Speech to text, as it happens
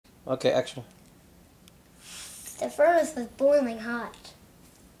Okay, action. The furnace was boiling hot.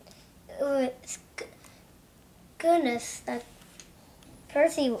 It was goodness that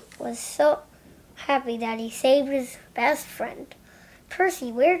Percy was so happy that he saved his best friend.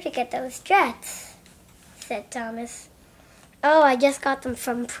 Percy, where'd you get those jets? Said Thomas. Oh, I just got them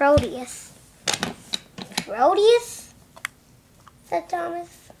from Proteus. Proteus? Said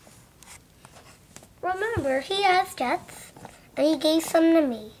Thomas. Remember, he has jets, and he gave some to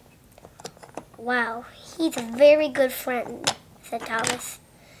me. Wow, he's a very good friend, said Thomas.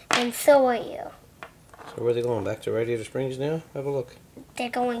 And so are you. So where are they going? Back to Radiator Springs now? Have a look. They're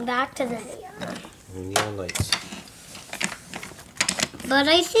going back to the Neon lights. But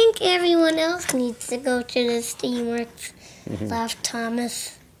I think everyone else needs to go to the Steamworks, laughed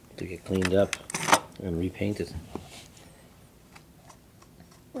Thomas. To get cleaned up and repainted.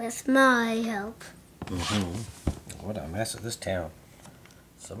 With my help. What a mess of this town.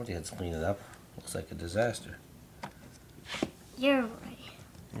 Somebody had to clean it up. Looks like a disaster. You're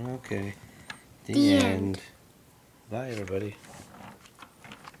right. Okay. The end. Bye, everybody.